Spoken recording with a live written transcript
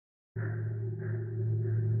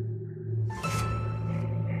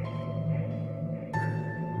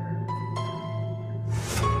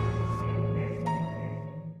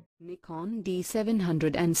Nikon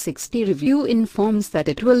D760 review informs that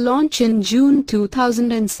it will launch in June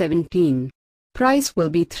 2017. Price will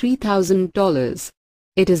be $3,000.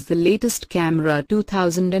 It is the latest camera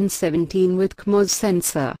 2017 with CMOS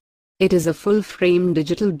sensor. It is a full-frame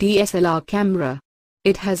digital DSLR camera.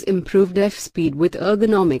 It has improved f-speed with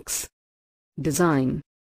ergonomics. Design.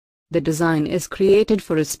 The design is created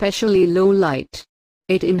for especially low light.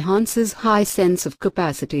 It enhances high sense of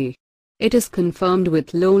capacity. It is confirmed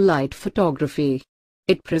with low light photography.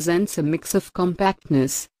 It presents a mix of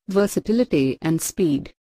compactness, versatility and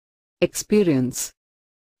speed. Experience.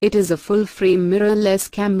 It is a full-frame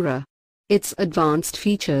mirrorless camera. Its advanced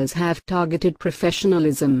features have targeted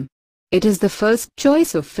professionalism. It is the first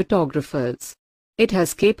choice of photographers. It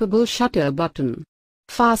has capable shutter button.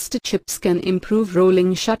 Faster chips can improve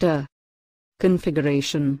rolling shutter.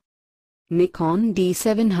 Configuration. Nikon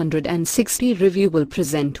D760 review will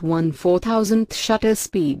present 1/4000th shutter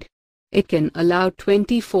speed. It can allow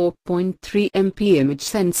 24.3 MP image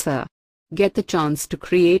sensor. Get the chance to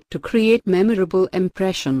create memorable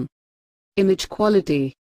impression. Image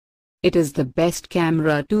quality. It is the best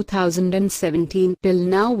camera 2017 till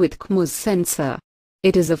now with CMOS sensor.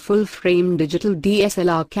 It is a full-frame digital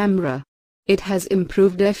DSLR camera. It has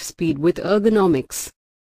improved f-speed with ergonomics.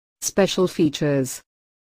 Special features.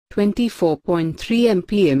 24.3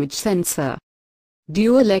 MP image sensor.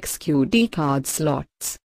 Dual XQD card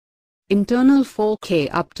slots. Internal 4K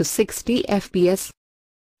up to 60 fps.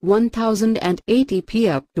 1080p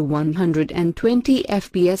up to 120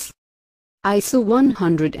 fps. ISO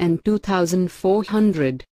 100 and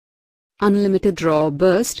 2400. Unlimited raw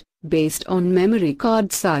burst, based on memory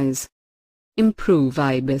card size. Improve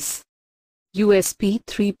IBIS. USB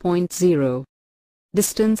 3.0.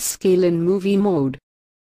 Distance scale in movie mode.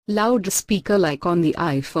 Loudspeaker like on the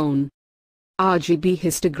iPhone. RGB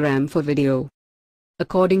histogram for video.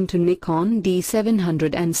 According to Nikon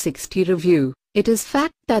D760 review, it is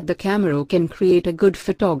fact that the camera can create a good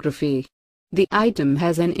photography. The item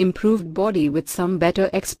has an improved body with some better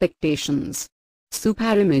expectations.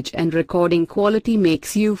 Super image and recording quality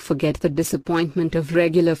makes you forget the disappointment of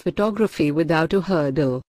regular photography without a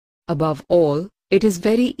hurdle. Above all, it is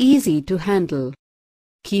very easy to handle.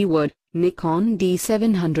 Keyword: Nikon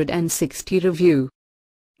D760 review.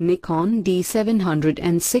 Nikon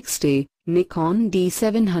D760, Nikon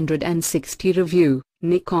D760 review,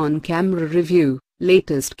 Nikon camera review,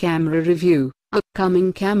 latest camera review,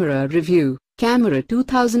 upcoming camera review, camera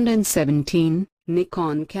 2017,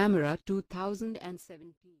 Nikon camera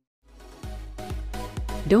 2017.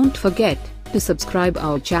 Don't forget to subscribe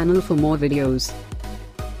our channel for more videos.